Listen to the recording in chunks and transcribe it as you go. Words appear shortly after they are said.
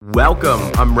Welcome,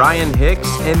 I'm Ryan Hicks,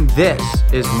 and this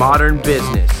is Modern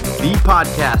Business, the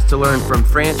podcast to learn from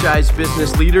franchise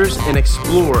business leaders and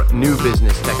explore new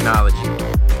business technology.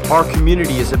 Our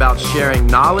community is about sharing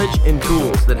knowledge and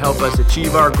tools that help us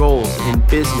achieve our goals in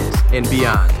business and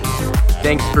beyond.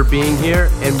 Thanks for being here,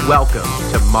 and welcome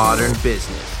to Modern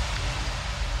Business.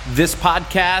 This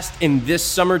podcast and this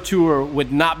summer tour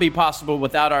would not be possible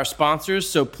without our sponsors,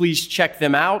 so please check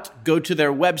them out. Go to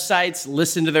their websites,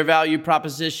 listen to their value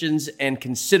propositions, and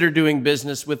consider doing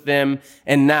business with them.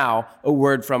 And now, a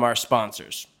word from our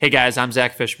sponsors. Hey guys, I'm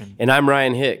Zach Fishman. And I'm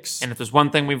Ryan Hicks. And if there's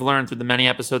one thing we've learned through the many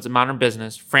episodes of Modern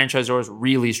Business, franchisors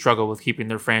really struggle with keeping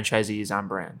their franchisees on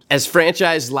brand. As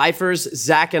franchise lifers,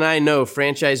 Zach and I know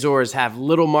franchisors have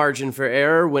little margin for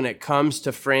error when it comes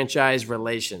to franchise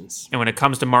relations. And when it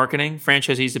comes to marketing,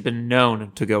 franchisees have been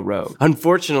known to go rogue.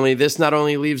 Unfortunately, this not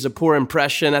only leaves a poor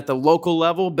impression at the local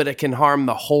level, but it can harm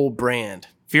the whole brand.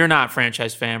 Fear not,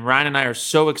 franchise fam. Ryan and I are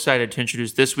so excited to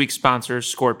introduce this week's sponsor,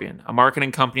 Scorpion, a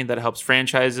marketing company that helps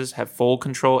franchises have full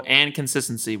control and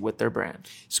consistency with their brand.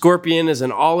 Scorpion is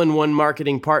an all-in-one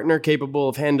marketing partner capable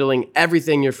of handling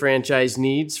everything your franchise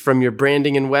needs, from your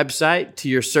branding and website to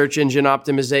your search engine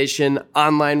optimization,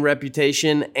 online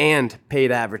reputation, and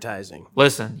paid advertising.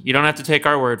 Listen, you don't have to take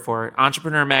our word for it.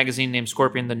 Entrepreneur Magazine named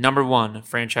Scorpion the #1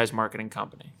 franchise marketing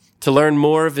company. To learn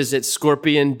more, visit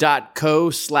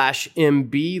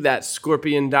scorpion.co/MB. That's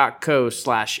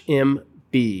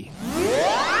scorpion.co/MB.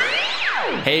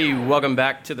 Hey, welcome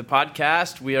back to the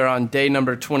podcast. We are on day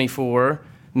number 24,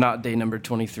 not day number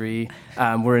 23.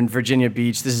 We're in Virginia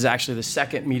Beach. This is actually the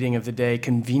second meeting of the day,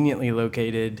 conveniently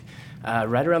located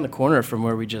right around the corner from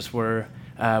where we just were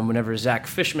whenever Zach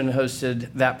Fishman hosted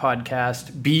that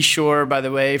podcast. Be sure, by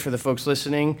the way, for the folks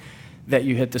listening, that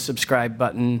you hit the subscribe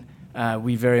button.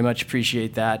 We very much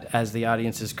appreciate that as the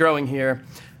audience is growing here.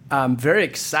 I'm very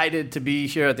excited to be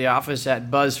here at the office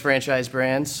at Buzz Franchise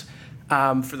Brands.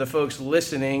 For the folks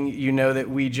listening, you know that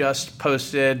we just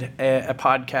posted a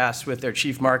podcast with their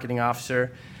chief marketing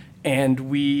officer, and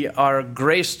we are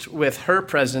graced with her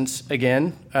presence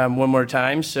again one more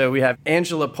time. So we have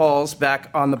Angela Pauls back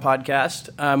on the podcast.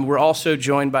 We're also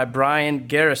joined by Brian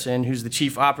Garrison, who's the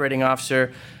chief operating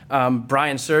officer.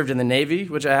 Brian served in the Navy,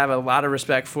 which I have a lot of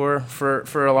respect for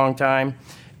a long time.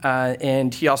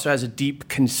 And he also has a deep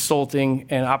consulting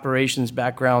and operations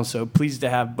background, so pleased to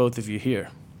have both of you here.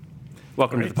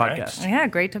 Welcome to the podcast. Thanks. Yeah,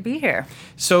 great to be here.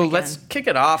 So let's kick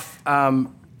it off.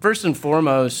 First and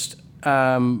foremost,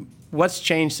 what's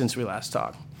changed since we last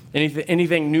talked?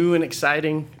 Anything new and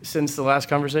exciting since the last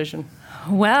conversation?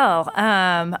 Well,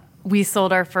 we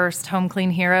sold our first Home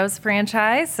Clean Heroes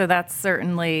franchise, so that's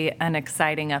certainly an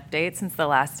exciting update since the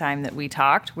last time that we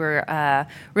talked. We're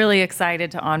really excited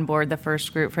to onboard the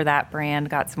first group for that brand.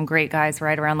 Got some great guys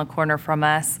right around the corner from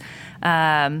us.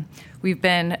 We've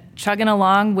been chugging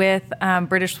along with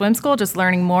British Swim School, just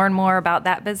learning more and more about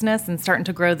that business and starting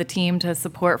to grow the team to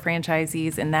support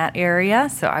franchisees in that area.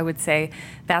 So I would say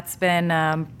that's been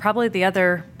probably the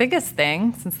other biggest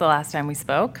thing since the last time we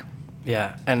spoke.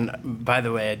 Yeah, and by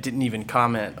the way, I didn't even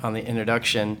comment on the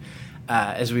introduction.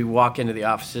 As we walk into the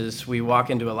offices, we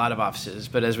walk into a lot of offices,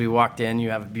 but as we walked in,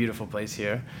 you have a beautiful place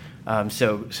here.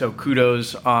 So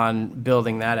kudos on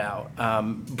building that out.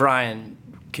 Brian,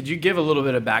 could you give a little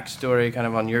bit of backstory kind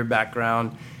of on your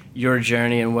background, your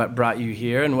journey, and what brought you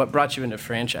here, and what brought you into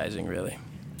franchising, really?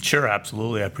 Sure,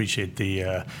 absolutely. I appreciate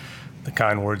the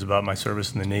kind words about my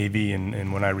service in the Navy,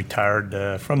 and when I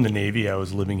retired from the Navy, I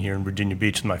was living here in Virginia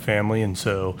Beach with my family, and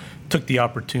so took the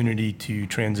opportunity to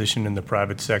transition in the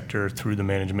private sector through the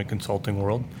management consulting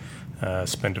world.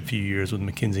 Spent a few years with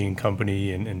McKinsey &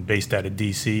 Company and based out of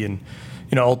DC, and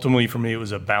ultimately for me it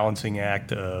was a balancing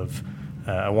act of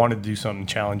I wanted to do something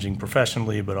challenging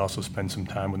professionally, but also spend some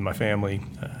time with my family.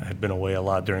 I had been away a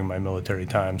lot during my military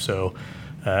time, so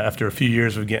after a few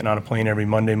years of getting on a plane every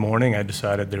Monday morning, I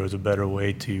decided there was a better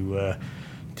way to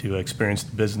experience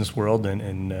the business world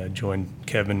and joined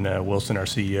Kevin Wilson, our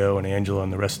CEO, and Angela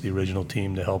and the rest of the original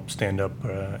team to help stand up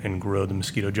and grow the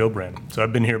Mosquito Joe brand. So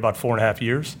I've been here about 4.5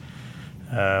 years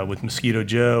with Mosquito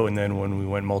Joe, and then when we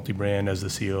went multi-brand as the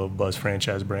CEO of Buzz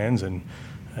Franchise Brands, and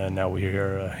now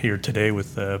we're here today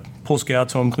with Pool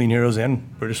Scouts, Home Clean Heroes,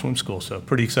 and British Swim School. So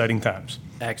pretty exciting times.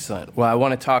 Excellent. Well, I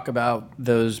want to talk about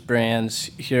those brands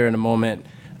here in a moment.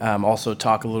 Also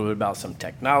talk a little bit about some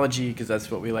technology, because that's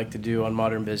what we like to do on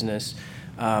Modern Business.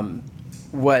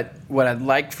 What I'd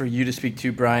like for you to speak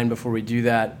to, Brian, before we do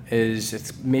that is,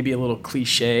 it's maybe a little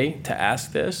cliche to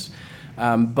ask this,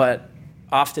 but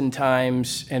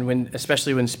oftentimes, and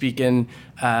especially when speaking,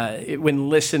 when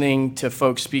listening to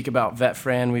folks speak about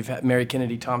VetFran, we've had Mary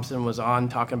Kennedy Thompson was on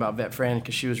talking about VetFran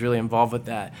because she was really involved with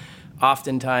that.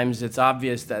 Oftentimes, it's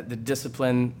obvious that the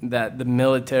discipline that the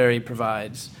military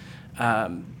provides,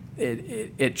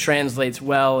 it translates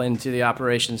well into the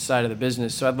operations side of the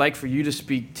business. So I'd like for you to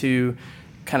speak to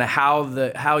kind of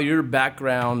how your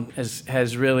background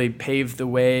has really paved the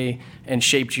way and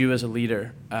shaped you as a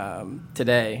leader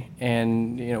today,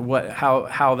 and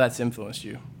how that's influenced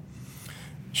you.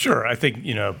 Sure. I think,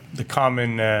 the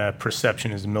common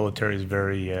perception is the military is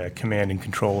very command and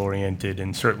control oriented,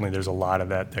 and certainly there's a lot of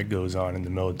that goes on in the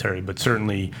military. But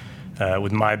certainly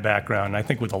with my background, I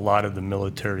think with a lot of the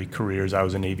military careers, I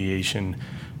was in aviation,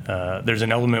 there's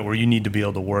an element where you need to be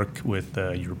able to work with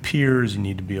your peers. You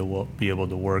need to be able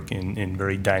to work in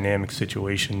very dynamic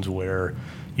situations where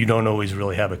you don't always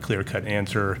really have a clear-cut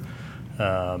answer.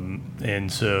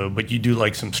 But you do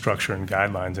like some structure and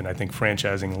guidelines, and I think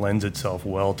franchising lends itself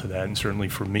well to that, and certainly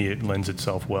for me it lends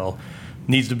itself well.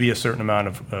 Needs to be a certain amount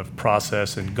of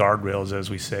process and guardrails,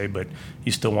 as we say, but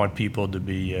you still want people to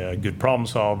be good problem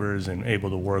solvers and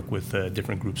able to work with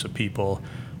different groups of people.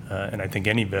 And I think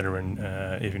any veteran,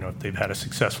 if they've had a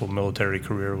successful military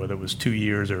career, whether it was 2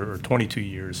 years or 22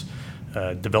 years,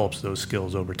 develops those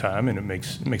skills over time, and it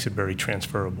makes it very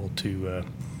transferable to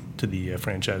the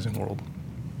franchising world.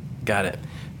 Got it.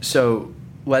 So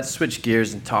let's switch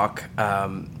gears and talk.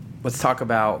 Let's talk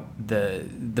about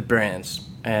the brands,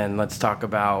 and let's talk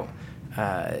about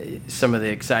some of the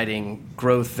exciting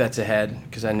growth that's ahead.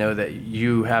 Because I know that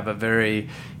you have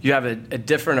a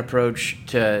different approach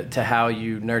to how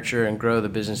you nurture and grow the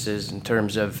businesses in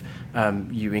terms of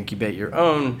you incubate your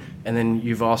own, and then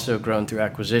you've also grown through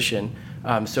acquisition.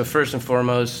 So first and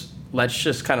foremost, let's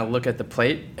just kind of look at the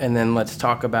plate, and then let's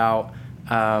talk about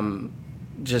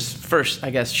just first, I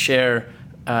guess, share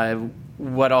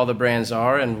what all the brands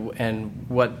are and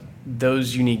what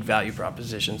those unique value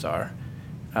propositions are,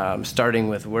 starting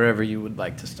with wherever you would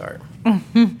like to start.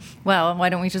 Well, why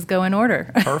don't we just go in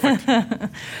order? Perfect.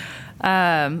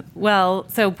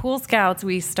 So Pool Scouts,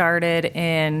 we started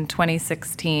in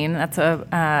 2016. That's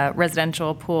a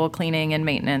residential pool cleaning and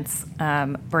maintenance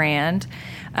brand.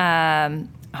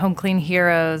 Home Clean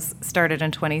Heroes started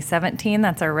in 2017.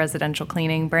 That's our residential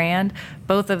cleaning brand.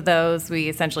 Both of those we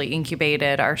essentially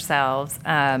incubated ourselves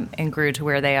and grew to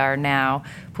where they are now.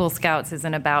 Pool Scouts is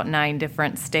in about 9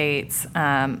 different states.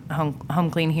 Home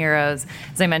Clean Heroes,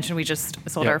 as I mentioned, we just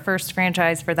sold our first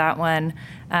franchise for that one.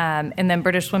 And then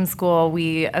British Swim School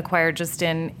we acquired just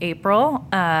in April.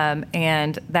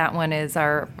 And that one is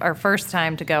our first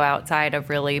time to go outside of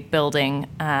really building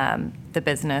the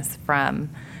business from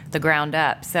the ground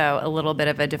up, so a little bit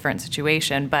of a different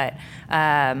situation. But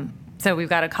so we've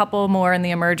got a couple more in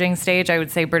the emerging stage. I would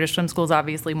say British Swim School is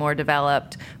obviously more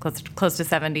developed, close to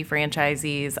 70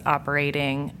 franchisees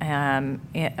operating,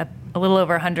 a little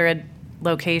over 100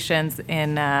 locations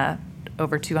in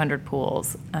over 200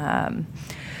 pools.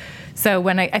 So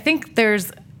when I think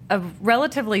there's a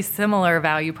relatively similar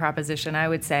value proposition, I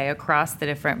would say, across the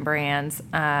different brands.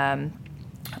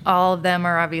 All of them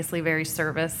are obviously very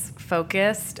service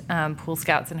focused. Pool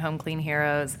Scouts and Home Clean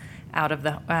Heroes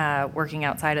working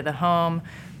outside of the home.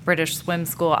 British Swim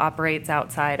School operates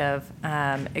outside of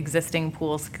existing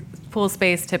pool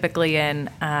space, typically in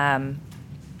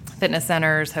fitness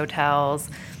centers, hotels,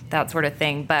 that sort of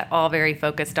thing, but all very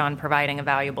focused on providing a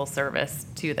valuable service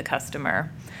to the customer.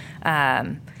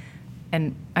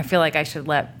 And I feel like I should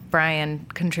let Brian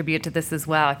contribute to this as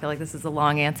well. I feel like this is a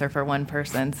long answer for one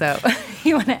person. So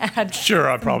you want to add?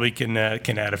 Sure, I probably can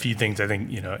add a few things. I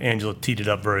think Angela teed it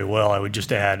up very well. I would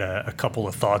just add a couple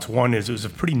of thoughts. One is it was a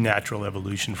pretty natural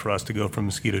evolution for us to go from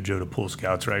Mosquito Joe to Pool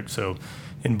Scouts, right? So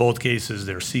in both cases,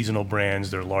 they're seasonal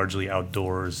brands. They're largely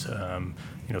outdoors.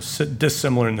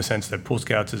 Dissimilar in the sense that Pool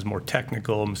Scouts is more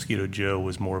technical. Mosquito Joe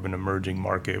was more of an emerging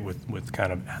market with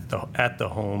kind of at the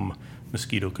home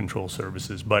mosquito control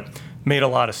services, but made a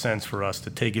lot of sense for us to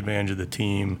take advantage of the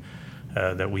team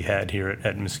that we had here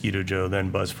at Mosquito Joe, then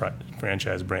Buzz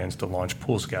Franchise Brands, to launch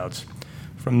Pool Scouts.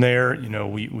 From there,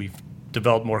 we've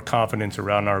developed more confidence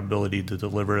around our ability to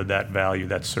deliver that value,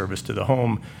 that service to the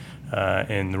home,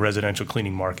 and the residential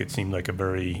cleaning market seemed like a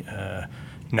very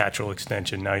natural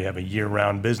extension. Now you have a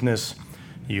year-round business.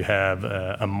 You have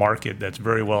a market that's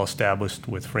very well established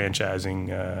with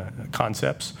franchising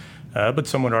concepts. But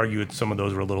some would argue that some of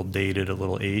those were a little dated, a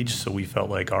little aged. So we felt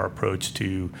like our approach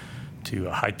to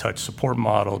a high-touch support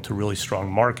model, to really strong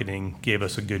marketing, gave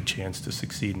us a good chance to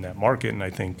succeed in that market. And I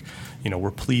think,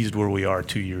 we're pleased where we are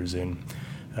 2 years in.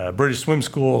 British Swim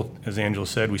School, as Angela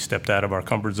said, we stepped out of our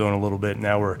comfort zone a little bit.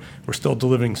 Now we're still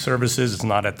delivering services. It's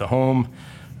not at the home.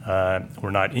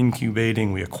 We're not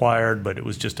incubating. We acquired, but it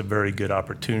was just a very good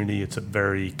opportunity. It's a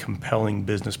very compelling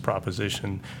business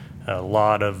proposition. A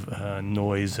lot of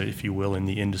noise, if you will, in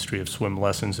the industry of swim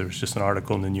lessons. There was just an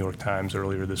article in the New York Times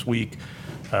earlier this week.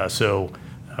 So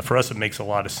for us, it makes a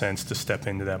lot of sense to step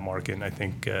into that market. And I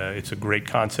think it's a great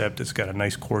concept. It's got a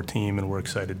nice core team, and we're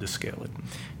excited to scale it.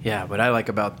 Yeah, what I like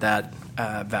about that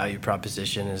value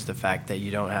proposition is the fact that you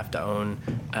don't have to own,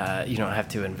 you don't have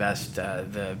to invest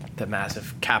the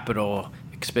massive capital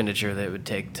expenditure that it would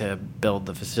take to build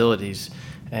the facilities.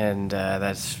 And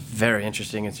that's very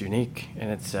interesting. It's unique.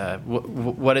 And it's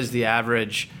what is the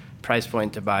average price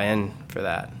point to buy in for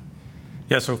that?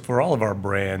 Yeah, so for all of our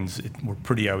brands, we're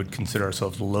pretty, I would consider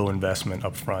ourselves low investment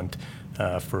upfront.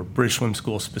 For British Swim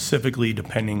School specifically,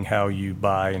 depending how you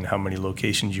buy and how many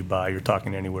locations you buy, you're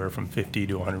talking anywhere from $50,000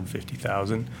 to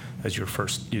 $150,000 as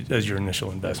your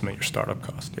initial investment, your startup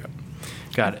cost. Yeah,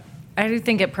 got it. I do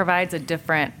think it provides a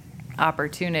different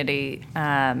opportunity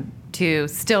to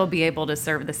still be able to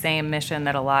serve the same mission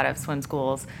that a lot of swim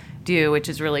schools do, which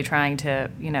is really trying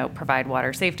to, provide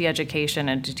water safety education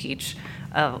and to teach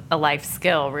a life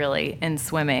skill really in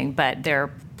swimming. But there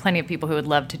are plenty of people who would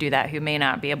love to do that who may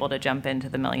not be able to jump into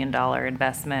the $1 million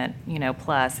investment,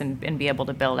 plus and be able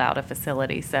to build out a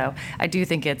facility. So I do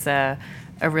think it's a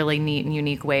really neat and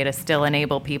unique way to still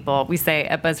enable people. We say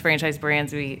at Buzz Franchise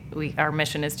Brands, our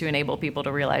mission is to enable people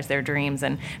to realize their dreams.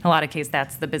 And in a lot of cases,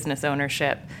 that's the business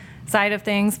ownership side of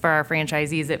things. For our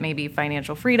franchisees, it may be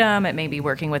financial freedom, it may be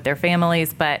working with their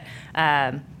families, but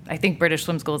I think British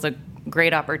Swim School is a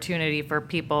great opportunity for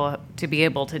people to be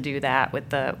able to do that with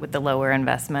the lower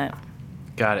investment.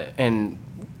 Got it. And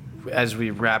as we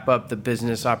wrap up the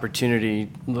business opportunity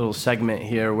little segment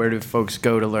here, where do folks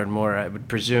go to learn more? I would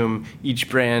presume each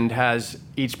brand has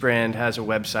a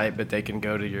website, but they can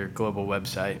go to your global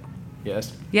website.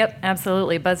 Yes? Yep,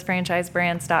 absolutely.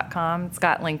 BuzzFranchiseBrands.com. It's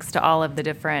got links to all of the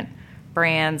different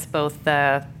brands, both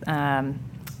the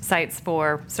sites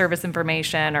for service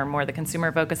information or more the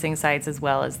consumer-focusing sites, as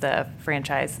well as the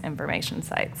franchise information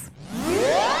sites.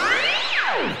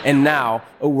 And now,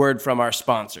 a word from our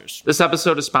sponsors. This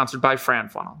episode is sponsored by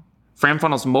FranFunnel.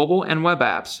 FranFunnel's mobile and web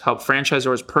apps help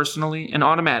franchisors personally and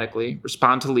automatically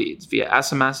respond to leads via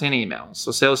SMS and email,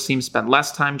 so sales teams spend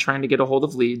less time trying to get a hold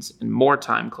of leads and more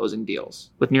time closing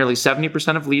deals. With nearly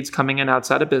 70% of leads coming in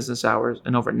outside of business hours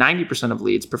and over 90% of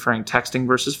leads preferring texting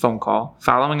versus phone call,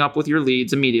 following up with your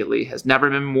leads immediately has never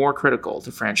been more critical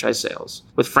to franchise sales.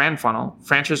 With FranFunnel,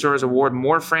 franchisors award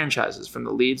more franchises from the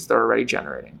leads they're already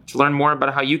generating. To learn more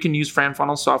about how you can use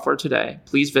FranFunnel software today,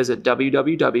 please visit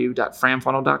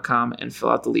www.franfunnel.com and fill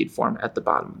out the lead form at the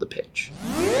bottom of the page.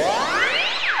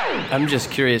 I'm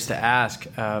just curious to ask,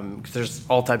 because there's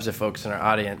all types of folks in our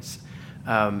audience,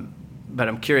 but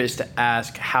I'm curious to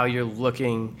ask how you're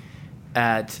looking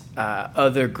at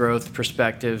other growth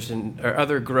perspectives or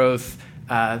other growth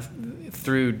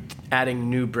through adding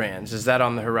new brands. Is that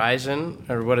on the horizon,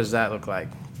 or what does that look like?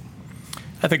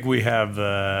 I think we have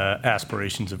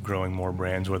aspirations of growing more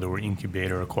brands, whether we're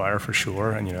incubate or acquire, for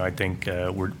sure. And I think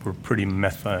we're pretty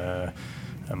methodical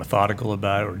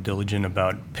about it, or diligent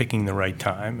about picking the right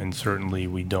time. And certainly,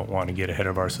 we don't want to get ahead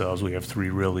of ourselves. We have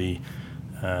 3 really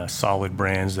solid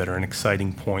brands that are an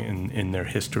exciting point in their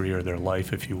history or their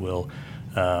life, if you will.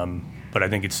 But I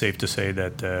think it's safe to say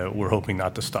that we're hoping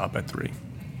not to stop at 3.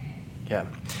 Yeah.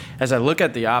 As I look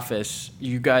at the office,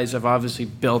 you guys have obviously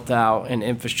built out an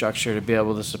infrastructure to be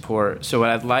able to support. So what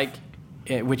I'd like,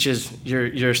 which is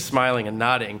you're smiling and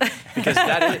nodding, because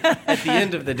that is, at the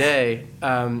end of the day,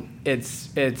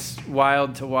 it's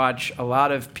wild to watch. A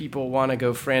lot of people want to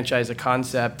go franchise a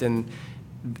concept, and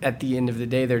at the end of the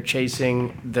day, they're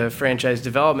chasing the franchise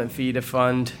development fee to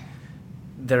fund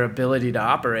their ability to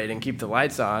operate and keep the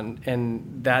lights on.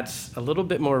 And that's a little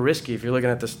bit more risky. If you're looking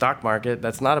at the stock market,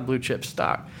 that's not a blue chip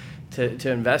stock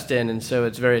to invest in. And so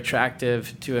it's very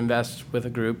attractive to invest with a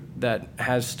group that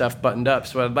has stuff buttoned up.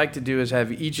 So what I'd like to do is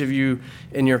have each of you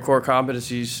in your core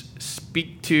competencies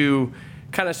speak to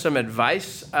kind of some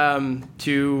advice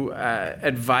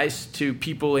to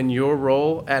people in your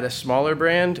role at a smaller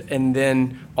brand, and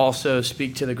then also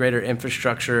speak to the greater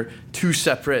infrastructure. 2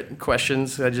 separate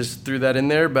questions. I just threw that in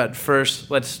there, but first,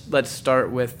 let's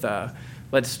start with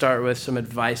some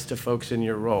advice to folks in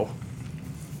your role.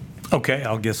 Okay,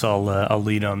 I guess I'll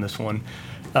lead on this one.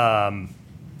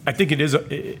 I think it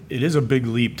is a big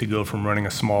leap to go from running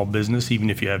a small business, even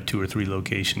if you have 2 or 3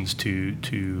 locations, to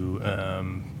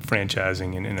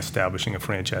franchising and establishing a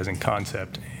franchising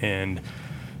concept. And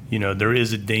there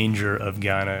is a danger of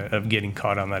getting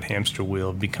caught on that hamster wheel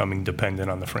of becoming dependent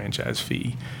on the franchise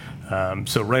fee.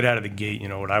 So right out of the gate,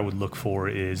 what I would look for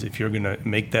is if you're going to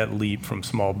make that leap from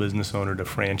small business owner to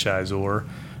franchisor,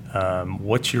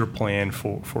 what's your plan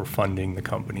for funding the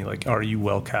company? Like, are you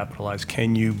well capitalized?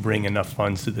 Can you bring enough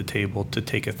funds to the table to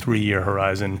take a 3-year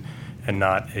horizon and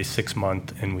not a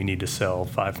 6-month, and we need to sell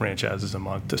 5 franchises a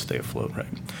month to stay afloat, right?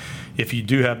 If you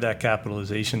do have that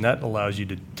capitalization, that allows you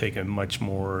to take a much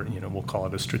more, we'll call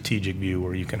it a strategic view,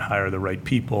 where you can hire the right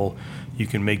people, you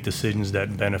can make decisions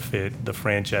that benefit the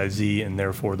franchisee and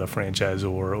therefore the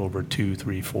franchisor over 2,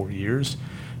 3, 4 years,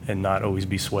 and not always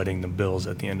be sweating the bills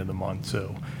at the end of the month.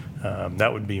 So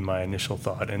that would be my initial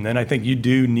thought. And then I think you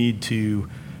do need to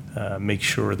make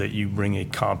sure that you bring a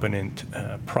competent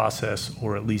process,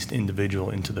 or at least individual,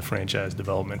 into the franchise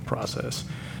development process.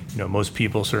 Most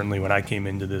people, certainly when I came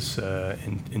into this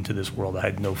world, I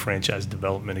had no franchise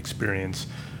development experience,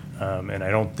 and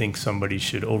I don't think somebody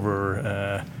should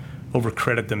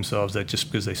overcredit themselves that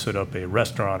just because they set up a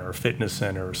restaurant or a fitness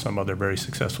center or some other very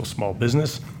successful small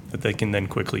business, that they can then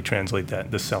quickly translate that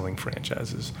into selling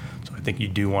franchises. So I think you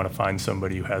do want to find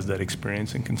somebody who has that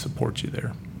experience and can support you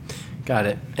there. Got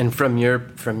it. And from your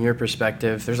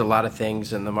perspective, there's a lot of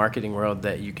things in the marketing world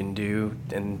that you can do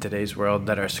in today's world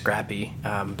that are scrappy,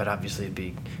 but obviously it'd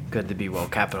be good to be well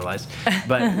capitalized.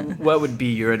 But what would be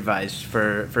your advice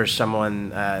for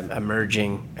someone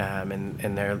emerging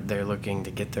and they're looking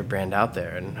to get their brand out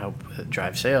there and help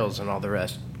drive sales and all the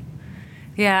rest?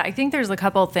 Yeah, I think there's a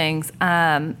couple things.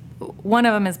 One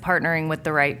of them is partnering with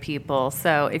the right people.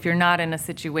 So if you're not in a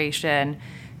situation,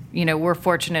 we're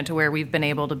fortunate to where we've been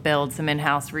able to build some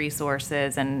in-house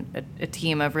resources and a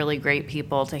team of really great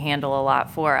people to handle a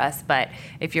lot for us. But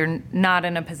if you're not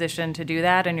in a position to do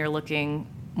that and you're looking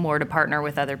more to partner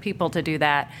with other people to do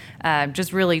that,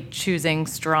 just really choosing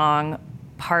strong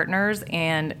partners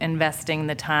and investing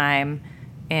the time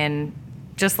in,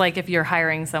 just like if you're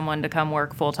hiring someone to come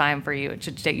work full-time for you,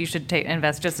 you should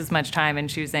invest just as much time in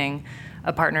choosing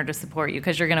a partner to support you,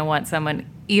 because you're going to want someone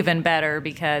even better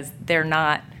because they're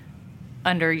not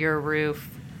under your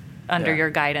roof, under your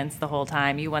guidance the whole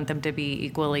time. You want them to be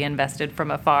equally invested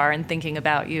from afar and thinking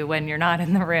about you when you're not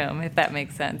in the room, if that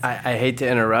makes sense. I hate to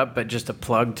interrupt, but just a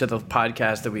plug to the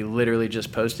podcast that we literally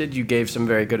just posted. You gave some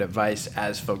very good advice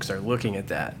as folks are looking at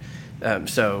that.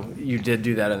 So you did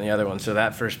do that on the other one. So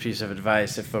that first piece of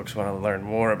advice, if folks want to learn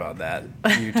more about that,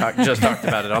 you just talked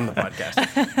about it on the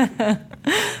podcast.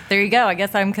 There you go. I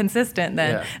guess I'm consistent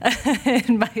then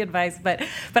in my advice, but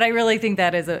I really think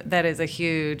that is a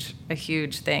huge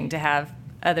thing, to have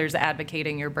others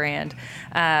advocating your brand,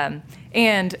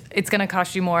 and it's going to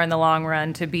cost you more in the long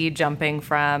run to be jumping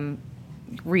from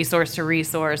resource to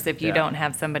resource. If you don't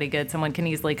have somebody good, someone can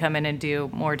easily come in and do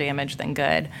more damage than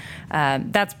good.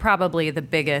 That's probably the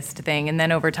biggest thing. And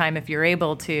then over time, if you're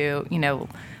able to,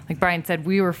 like Brian said,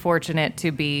 we were fortunate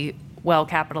to be well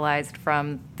capitalized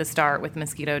from the start with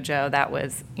Mosquito Joe. That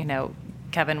was,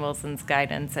 Kevin Wilson's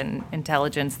guidance and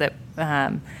intelligence that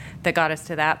got us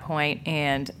to that point.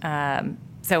 And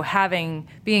so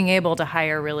being able to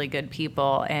hire really good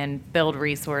people and build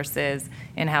resources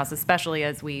in-house, especially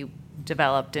as we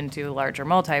developed into a larger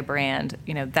multi-brand,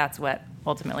 that's what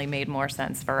ultimately made more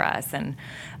sense for us. And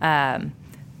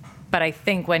but I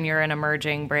think when you're an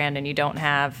emerging brand and you don't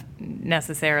have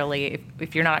necessarily,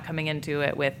 if you're not coming into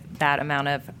it with that amount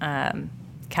of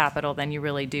capital, then you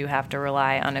really do have to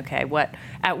rely on,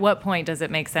 at what point does it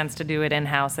make sense to do it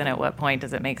in-house, and at what point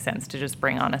does it make sense to just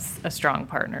bring on a strong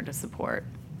partner to support?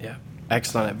 Yeah.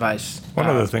 Excellent advice. One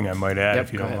other thing I might add,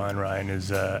 if you don't ahead. mind, Ryan,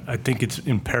 is I think it's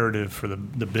imperative for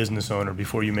the business owner,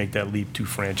 before you make that leap to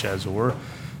franchisor,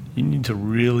 you need to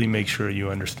really make sure you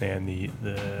understand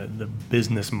the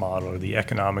business model or the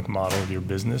economic model of your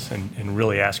business, and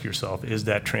really ask yourself, is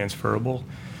that transferable?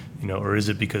 Or is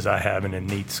it because I have an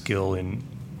innate skill in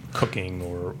cooking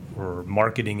or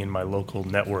marketing in my local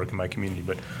network, in my community?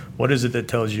 But what is it that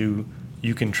tells you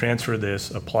can transfer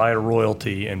this, apply a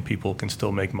royalty, and people can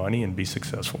still make money and be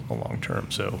successful in the long term?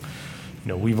 So,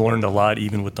 we've learned a lot,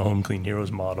 even with the Home Clean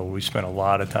Heroes model. We spent a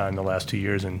lot of time the last 2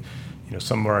 years, and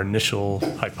some of our initial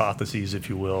hypotheses, if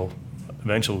you will,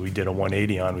 eventually we did a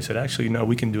 180 on. We said, actually, no,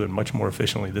 we can do it much more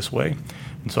efficiently this way.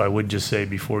 And so I would just say,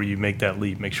 before you make that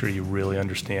leap, make sure you really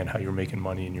understand how you're making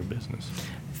money in your business.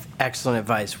 Excellent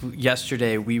advice.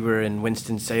 Yesterday we were in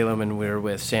Winston-Salem and we were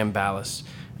with Sam Ballas.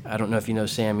 I don't know if you know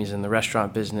Sam. He's in the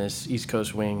restaurant business, East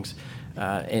Coast Wings,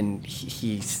 and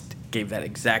he gave that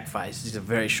exact advice. He's a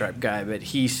very sharp guy, but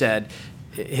he said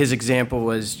his example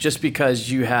was, just because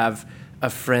you have a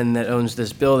friend that owns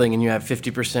this building and you have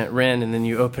 50% rent, and then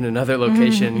you open another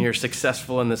location and you're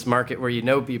successful in this market where you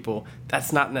know people,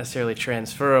 that's not necessarily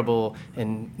transferable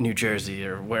in New Jersey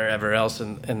or wherever else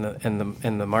in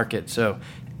the market. So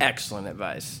excellent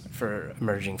advice for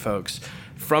emerging folks.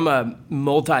 From a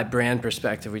multi-brand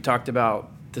perspective, we talked about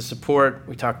the support,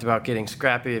 we talked about getting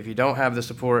scrappy if you don't have the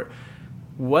support.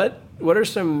 What are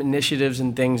some initiatives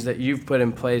and things that you've put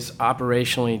in place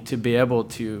operationally to be able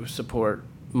to support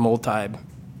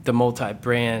the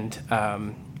multi-brand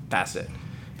facet?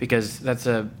 Because it's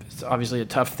obviously a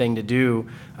tough thing to do.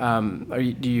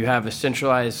 Do you have a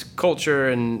centralized culture?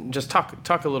 And just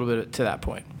talk a little bit to that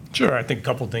point. Sure. I think a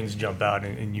couple of things jump out,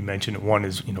 and you mentioned it. One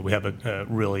is, we have a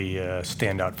really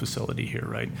standout facility here,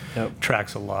 right? Yep.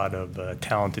 Attracts a lot of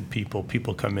talented people.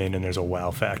 People come in, and there's a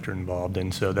wow factor involved,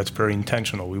 and so that's very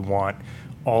intentional. We want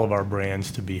all of our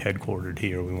brands to be headquartered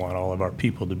here. We want all of our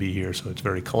people to be here, so it's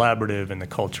very collaborative, and the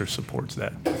culture supports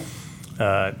that.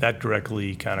 That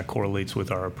directly kind of correlates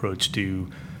with our approach to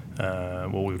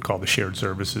what we would call the shared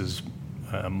services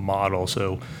model.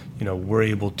 So, we're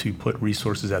able to put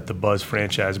resources at the Buzz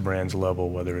franchise brands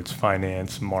level, whether it's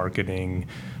finance, marketing,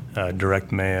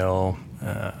 direct mail,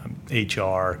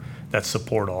 HR, that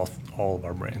support all of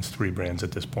our brands, 3 brands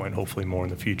at this point, hopefully more in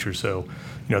the future. So,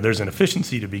 there's an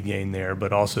efficiency to be gained there,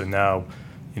 but also now,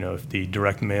 if the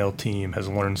direct mail team has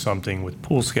learned something with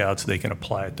Pool Scouts, they can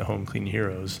apply it to Home Clean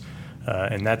Heroes.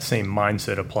 And that same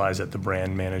mindset applies at the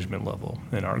brand management level.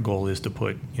 And our goal is to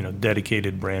put,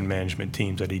 dedicated brand management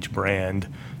teams at each brand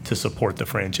to support the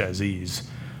franchisees.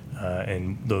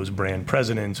 And those brand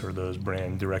presidents or those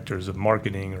brand directors of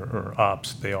marketing or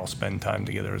ops, they all spend time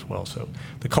together as well. So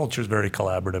the culture is very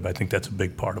collaborative. I think that's a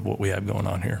big part of what we have going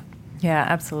on here. Yeah,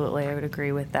 absolutely. I would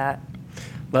agree with that.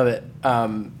 Love it.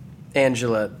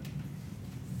 Angela,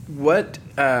 what...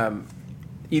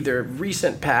 either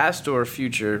recent past or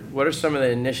future, what are some of the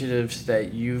initiatives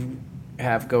that you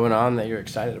have going on that you're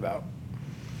excited about?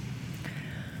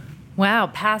 Wow,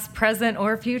 past, present,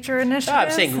 or future initiatives?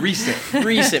 I'm saying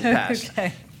recent past.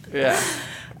 Okay. Yeah.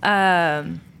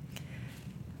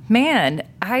 Man,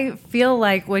 I feel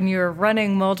like when you're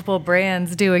running multiple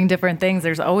brands doing different things,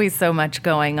 there's always so much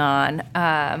going on.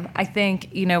 I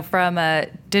think, from a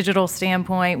digital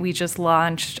standpoint, we just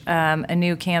launched a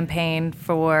new campaign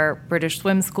for British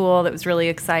Swim School that was really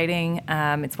exciting.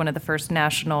 It's one of the first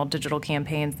national digital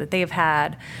campaigns that they've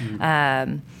had.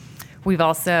 Mm-hmm. We've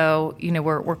also,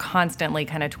 we're constantly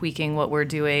kind of tweaking what we're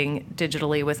doing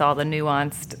digitally with all the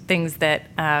nuanced things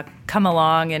that come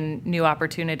along and new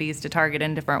opportunities to target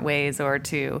in different ways or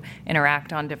to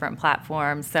interact on different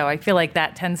platforms. So I feel like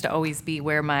that tends to always be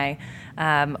where my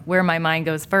mind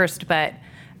goes first. But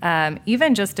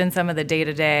even just in some of the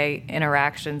day-to-day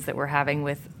interactions that we're having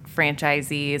with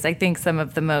franchisees, I think some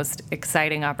of the most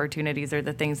exciting opportunities are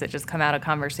the things that just come out of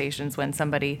conversations when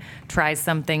somebody tries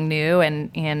something new.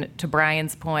 And to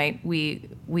Brian's point,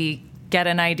 we get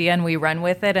an idea and we run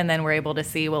with it, and then we're able to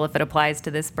see, well, if it applies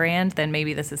to this brand, then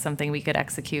maybe this is something we could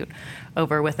execute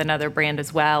over with another brand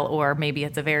as well, or maybe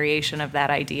it's a variation of that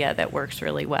idea that works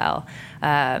really well.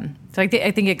 So I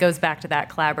think it goes back to that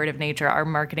collaborative nature. Our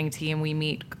marketing team, we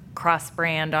meet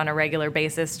cross-brand on a regular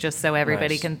basis just so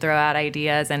everybody Nice. can throw out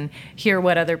ideas and hear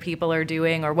what other people are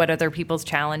doing or what other people's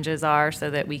challenges are so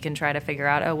that we can try to figure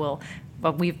out, well,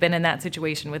 we've been in that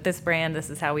situation with this brand, this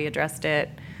is how we addressed it,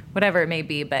 whatever it may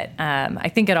be. But I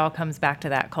think it all comes back to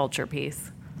that culture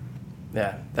piece.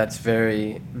 Yeah, that's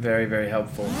very, very, very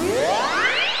helpful.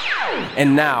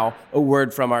 And now, a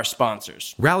word from our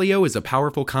sponsors. Rallyo is a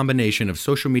powerful combination of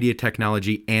social media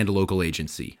technology and local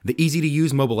agency. The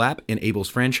easy-to-use mobile app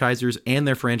enables franchisors and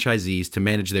their franchisees to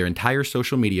manage their entire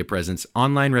social media presence,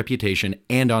 online reputation,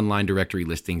 and online directory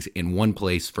listings in one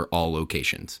place for all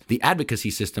locations. The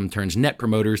advocacy system turns net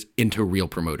promoters into real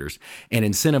promoters and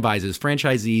incentivizes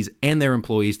franchisees and their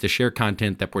employees to share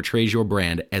content that portrays your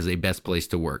brand as a best place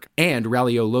to work. And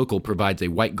Rallyo Local provides a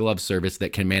white glove service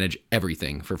that can manage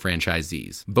everything for franchisees.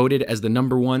 Voted as the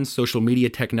 #1 social media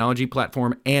technology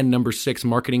platform and #6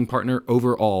 marketing partner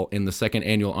overall in the 2nd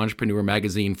annual Entrepreneur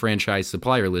Magazine franchise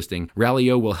supplier listing,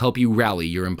 Rallyo will help you rally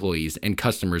your employees and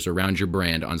customers around your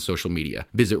brand on social media.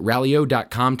 Visit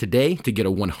Rallyo.com today to get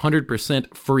a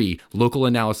 100% free local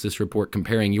analysis report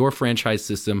comparing your franchise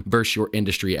system versus your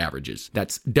industry averages.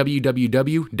 That's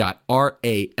www.rallio.com.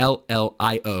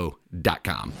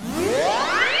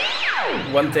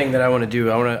 One thing that I want to do,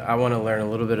 I want to learn a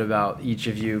little bit about each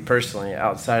of you personally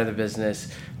outside of the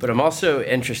business, but I'm also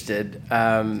interested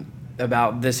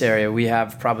about this area. We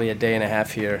have probably a day and a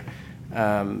half here.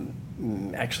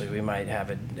 Actually, we might have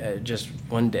it just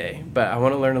one day. But I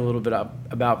want to learn a little bit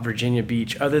about Virginia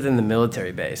Beach, other than the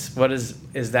military base.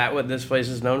 Is that what this place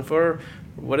is known for?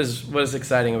 What is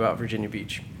exciting about Virginia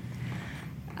Beach?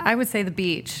 I would say the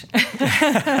beach.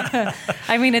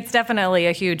 I mean, it's definitely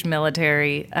a huge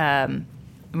military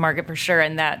market for sure,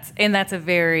 and that's that's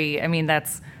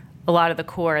a lot of the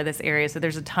core of this area. So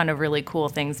there's a ton of really cool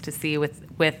things to see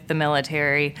with the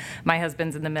military. My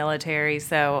husband's in the military,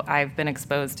 so I've been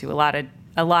exposed to a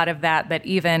lot of that. But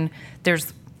even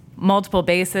there's multiple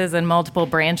bases and multiple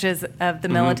branches of the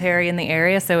military in the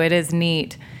area, so it is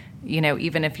neat.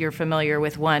 Even if you're familiar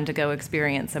with one, to go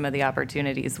experience some of the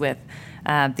opportunities with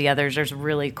the others. There's a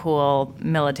really cool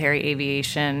military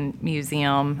aviation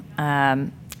museum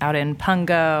out in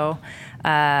Pungo.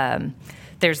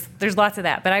 There's lots of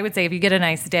that. But I would say if you get a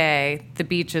nice day, the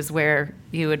beach is where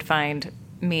you would find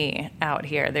me out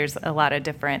here. There's a lot of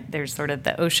there's sort of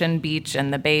the ocean beach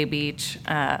and the bay beach.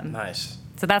 Nice.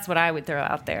 So that's what I would throw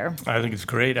out there. I think it's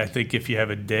great. I think if you have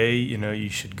a day, you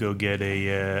should go get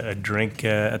a drink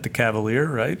at the Cavalier,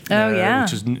 right? Oh, yeah.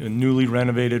 Which is newly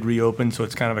renovated, reopened, so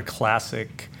it's kind of a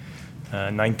classic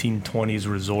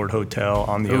 1920s resort hotel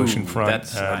on the ocean front.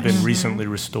 That's nice. Been recently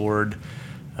restored.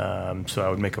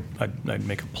 So I'd make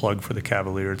a plug for the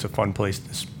Cavalier. It's a fun place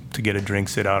to get a drink,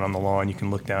 sit out on the lawn. You can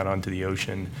look down onto the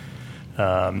ocean.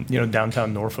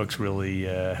 Downtown Norfolk's really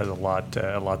has a lot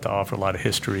to offer, a lot of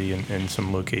history, and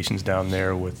some locations down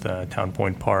there with Town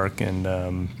Point Park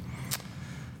and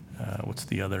what's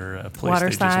the other place?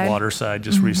 Waterside. Waterside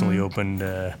just recently opened.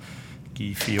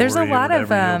 Guy Fiore, there's a lot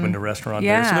of opened a restaurant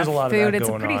there. So there's a lot food. of that It's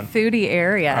going on. a pretty foodie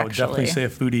area, I would definitely say a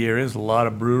foodie area. There's a lot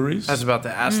of breweries. I was about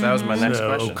to ask. That was my next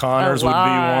question. O'Connor's A would be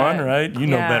lot. one, right? You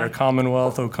know better.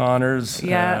 Commonwealth, O'Connor's.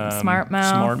 Yeah,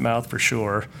 Smartmouth. Smartmouth for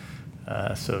sure.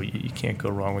 So you can't go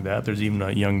wrong with that. There's even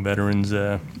a Young Veterans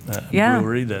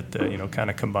brewery that kind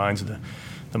of combines the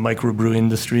microbrew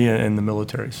industry and the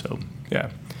military. So yeah.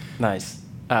 Nice.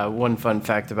 One fun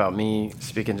fact about me,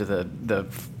 speaking to the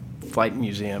flight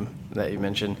museum that you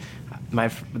mentioned,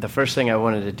 the first thing I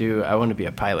wanted to do, I wanted to be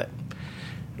a pilot.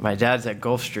 My dad's at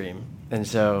Gulfstream, and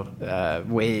so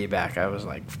way back, I was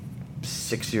like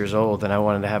 6 years old, and I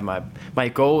wanted to have my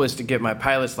goal was to get my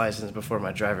pilot's license before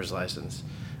my driver's license.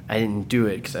 I didn't do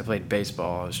it because I played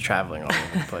baseball. I was traveling all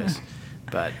over the place.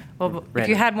 But if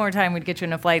you had more time, we'd get you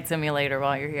in a flight simulator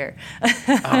while you're here. Oh,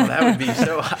 that would be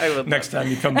so. I would Next time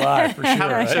you come by, for sure.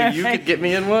 Right? So you could get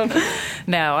me in one?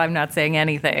 No, I'm not saying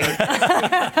anything. You're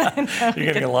gonna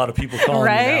get a lot of people calling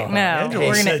Right? you now. No.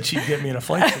 Angela said she'd get me in a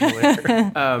flight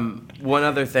simulator. One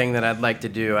other thing that I'd like to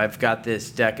do, I've got this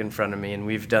deck in front of me, and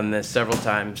we've done this several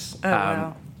times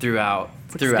wow. throughout.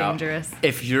 Looks dangerous.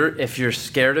 If you're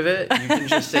scared of it, you can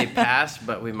just say pass,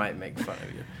 but we might make fun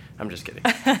of you. I'm just kidding.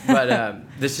 But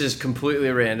this is completely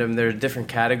random. There are different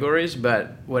categories,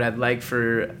 but what I'd like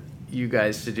for you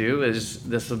guys to do is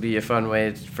this will be a fun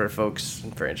way for folks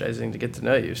in franchising to get to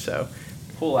know you. So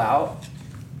pull out,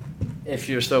 if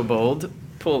you're so bold.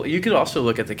 You could also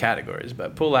look at the categories,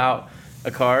 but pull out a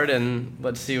card and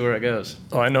let's see where it goes.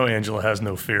 Oh, I know Angela has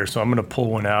no fear, so I'm going to pull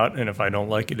one out, and if I don't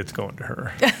like it, it's going to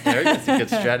her. That's a good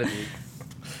strategy.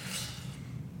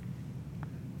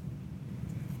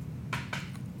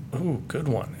 Ooh, good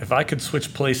one. If I could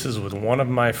switch places with one of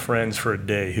my friends for a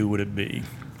day, who would it be?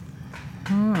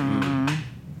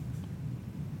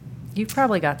 You've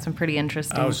probably got some pretty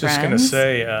interesting friends. I was just going to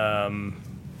say,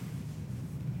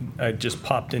 it just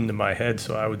popped into my head,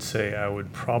 so I would say I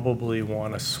would probably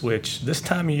want to switch. This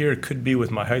time of year, it could be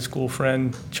with my high school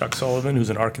friend, Chuck Sullivan, who's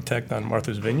an architect on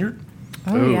Martha's Vineyard.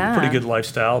 Oh, yeah. Pretty good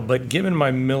lifestyle. But given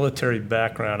my military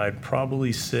background, I'd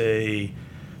probably say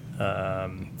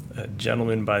a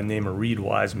gentleman by the name of Reed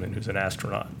Wiseman, who's an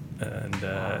astronaut. And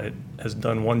has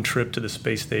done one trip to the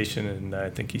space station, and I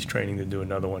think he's training to do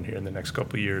another one here in the next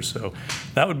couple of years. So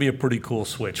that would be a pretty cool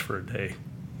switch for a day.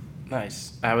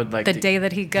 Nice. I would like the day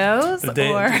that he goes, the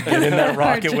day, or get in that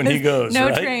rocket when he goes. No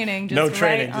right? training. Just no right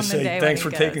training. on Just the say day thanks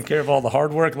when for he taking goes. care of all the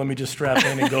hard work. Let me just strap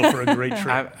in and go for a great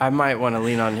trip. I might want to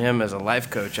lean on him as a life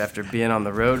coach after being on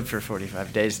the road for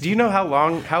 45 days. Do you know how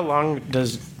long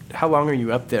are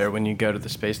you up there when you go to the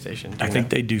space station? I think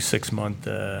they do 6 month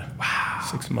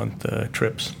 6 month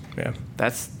trips. Yeah.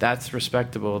 That's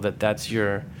respectable. That's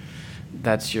your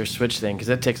switch thing, because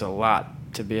it takes a lot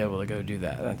to be able to go do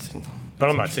that. But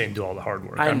I'm not saying do all the hard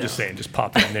work. I'm just saying just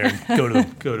pop in there and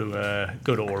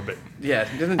go to orbit. Yeah,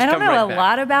 it doesn't I don't come know right a back.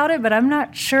 lot about it, but I'm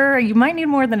not sure. You might need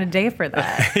more than a day for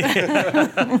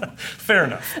that. Fair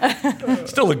enough.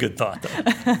 Still a good thought, though.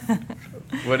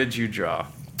 What did you draw?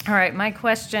 All right, my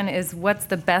question is, what's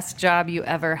the best job you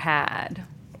ever had?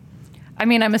 I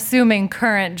mean, I'm assuming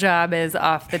current job is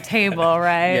off the table,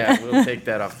 right? Yeah, we'll take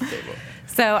that off the table.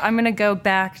 So I'm going to go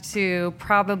back to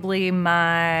probably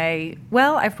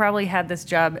I've probably had this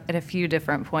job at a few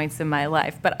different points in my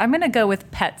life, but I'm going to go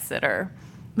with pet sitter.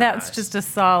 That's Nice. just a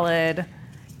solid,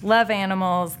 love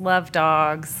animals, love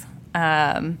dogs.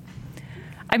 I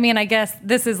mean, I guess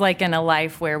this is like in a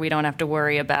life where we don't have to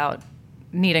worry about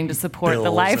needing to support the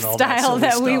Bills and all that lifestyle silly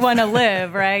that we stuff. want to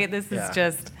live, right? This Yeah. is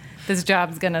just, this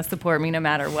job's going to support me no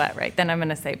matter what, right? Then I'm going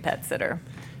to say pet sitter.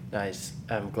 Nice.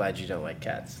 I'm glad you don't like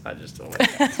cats. I just don't like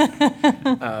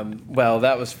cats. Well,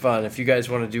 that was fun. If you guys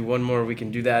want to do one more, we can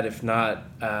do that. If not,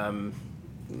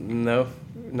 no,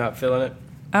 not feeling it.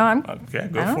 Oh, Okay, I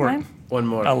go don't for mind. it. One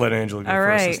more. I'll let Angela go All first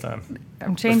right. this time.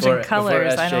 I'm changing Before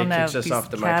colors. I SJ don't know kicks us these off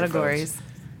the categories.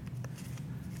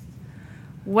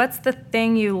 What's the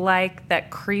thing you like that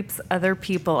creeps other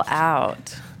people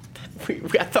out?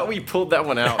 I thought we pulled that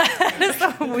one out.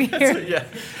 Weird. Yeah,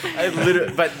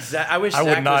 but I wish I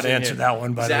Zach would not was in answer here. that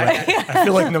one, by Zach, the way. I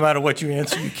feel like no matter what you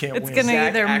answer, you can't It's win. gonna- Zach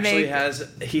either actually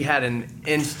make- he had an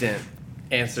instant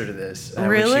answer to this. I wish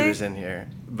Really? he was in here.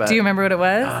 But, Do you remember what it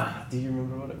was? Do you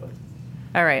remember what it was?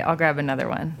 All right, I'll grab another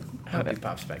one. I hope he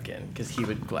pops back in because he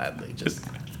would gladly just.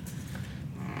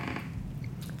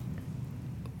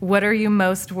 What are you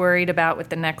most worried about with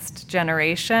the next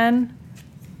generation?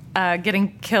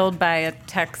 Getting killed by a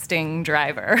texting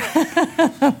driver.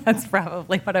 That's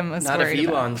probably what I'm most Not if worried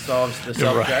about. Elon solves the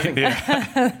You're right. self-driving.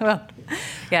 Yeah.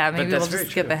 Yeah, maybe that's we'll very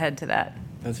just skip true. ahead to that.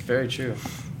 That's very true.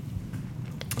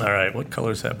 All right, what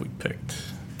colors have we picked?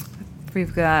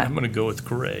 We've got, I'm going to go with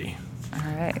gray. all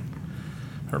right.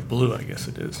 Or blue, I guess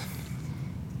it is.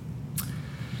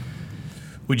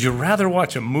 Would you rather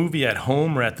watch a movie at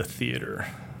home or at the theater?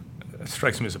 It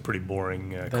strikes me as a pretty boring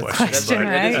question. Question, but,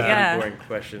 right? It is a Yeah. pretty boring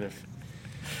question.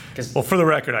 Because Well, for the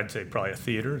record, I'd say probably a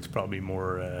theater. It's probably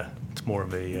more. It's more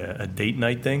of a date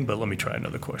night thing. But let me try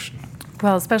another question.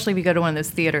 Well, especially if you go to one of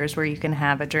those theaters where you can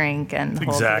have a drink and the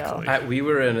whole Exactly. deal. we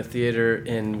were in a theater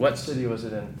in what city was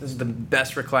it in? This is the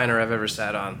best recliner I've ever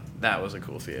sat on. That was a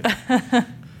cool theater.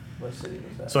 What city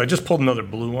was that? So I just pulled another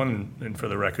blue one, and for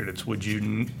the record, it's would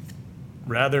you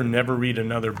rather never read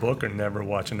another book or never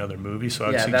watch another movie? So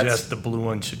I'd Yeah, that's- suggest the blue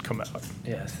one should come out.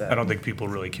 Yes, I don't think people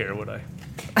really care what I.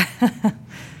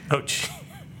 Oh, gee.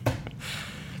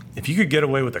 If you could get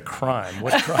away with a crime,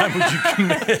 what crime would you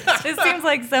commit? This seems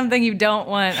like something you don't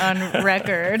want on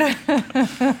record.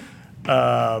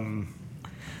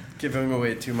 Giving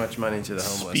away too much money to the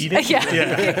homeless. Speeding?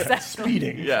 Yeah, exactly.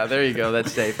 Speeding. Yeah, there you go.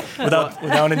 That's safe.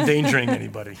 Without endangering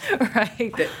anybody.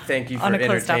 Right. Thank you for On a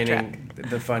closed-off entertaining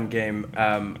the fun game.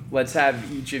 Let's have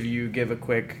each of you give a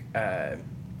quick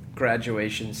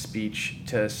graduation speech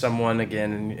to someone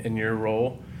again in your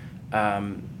role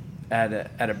at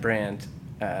a brand.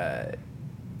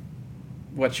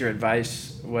 What's your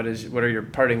advice? What are your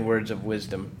parting words of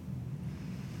wisdom?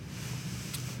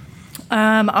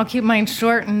 I'll keep mine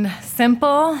short and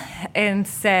simple and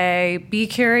say be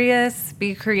curious,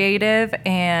 be creative,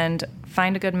 and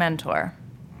find a good mentor.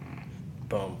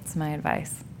 Boom. That's my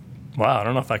advice. Wow, I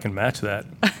don't know if I can match that.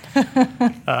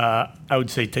 I would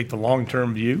say take the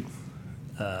long-term view.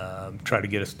 Try to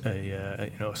get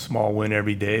a small win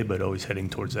every day, but always heading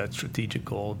towards that strategic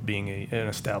goal of being an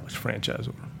established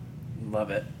franchisor. Love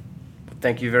it.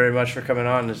 Thank you very much for coming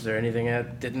on. Is there anything I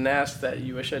didn't ask that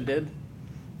you wish I did?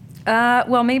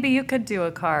 Well, maybe you could do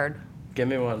a card. Give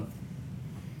me one.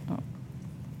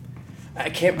 I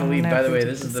can't don't believe, know by if the we way, did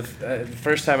this is the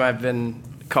first time I've been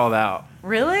called out.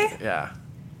 Really? Yeah.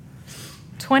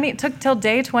 Took till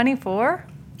day 24?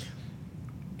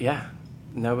 Yeah.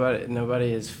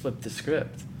 Nobody has flipped the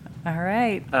script. All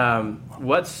right.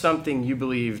 What's something you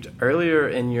believed earlier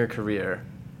in your career,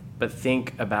 but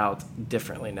think about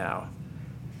differently now?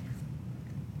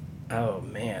 Oh,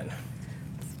 man.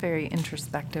 It's a very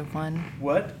introspective one.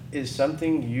 What is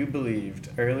something you believed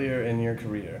earlier in your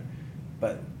career,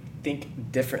 but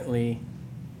think differently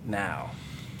now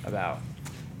about?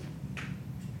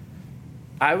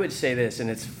 I would say this, and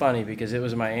it's funny because it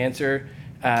was my answer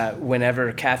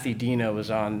whenever Kathy Dino was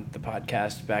on the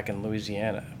podcast back in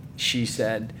Louisiana. She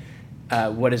said,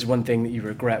 what is one thing that you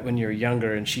regret when you were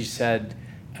younger? And she said,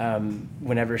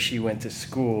 whenever she went to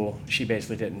school, she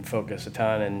basically didn't focus a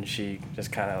ton, and she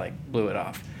just kind of like blew it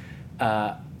off.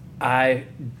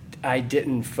 I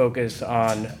didn't focus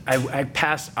on, I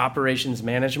passed operations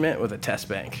management with a test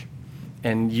bank.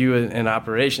 And you in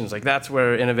operations, like that's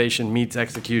where innovation meets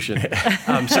execution.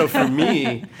 So for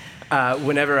me,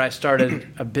 whenever I started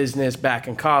a business back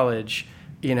in college,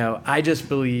 I just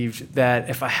believed that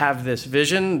if I have this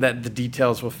vision, that the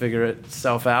details will figure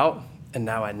itself out. And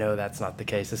now I know that's not the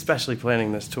case, especially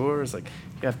planning this tour. It's like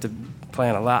you have to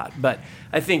plan a lot. But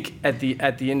I think at the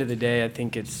end of the day, I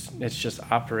think it's just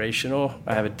operational.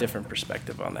 I have a different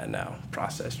perspective on that now,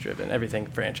 process-driven, everything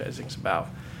franchising's about.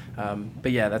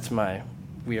 But yeah, that's my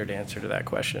weird answer to that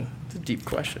question. It's a deep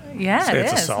question. Yeah, Say it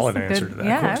it's is. a solid This is answer good- to that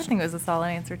Yeah, I question. think it was a solid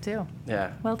answer too.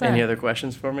 Yeah. Well done. Any other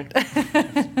questions for me?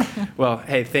 Well,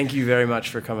 hey, thank you very much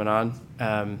for coming on.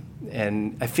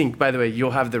 And I think, by the way,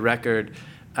 you'll have the record.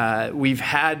 We've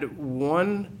had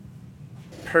one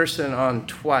person on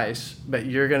twice, but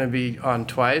you're going to be on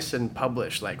twice and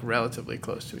published like relatively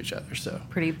close to each other. So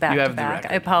Pretty back you to have the back.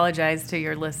 record. I apologize to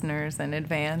your listeners in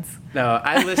advance. No,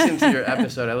 I listened to your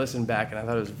episode. I listened back, and I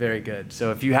thought it was very good.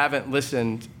 So if you haven't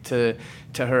listened to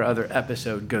her other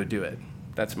episode, go do it.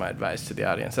 That's my advice to the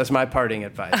audience. That's my parting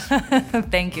advice.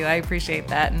 Thank you. I appreciate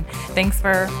that. And thanks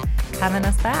for having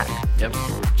us back. Yep.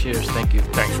 Cheers. Thank you.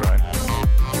 Thanks, Ryan.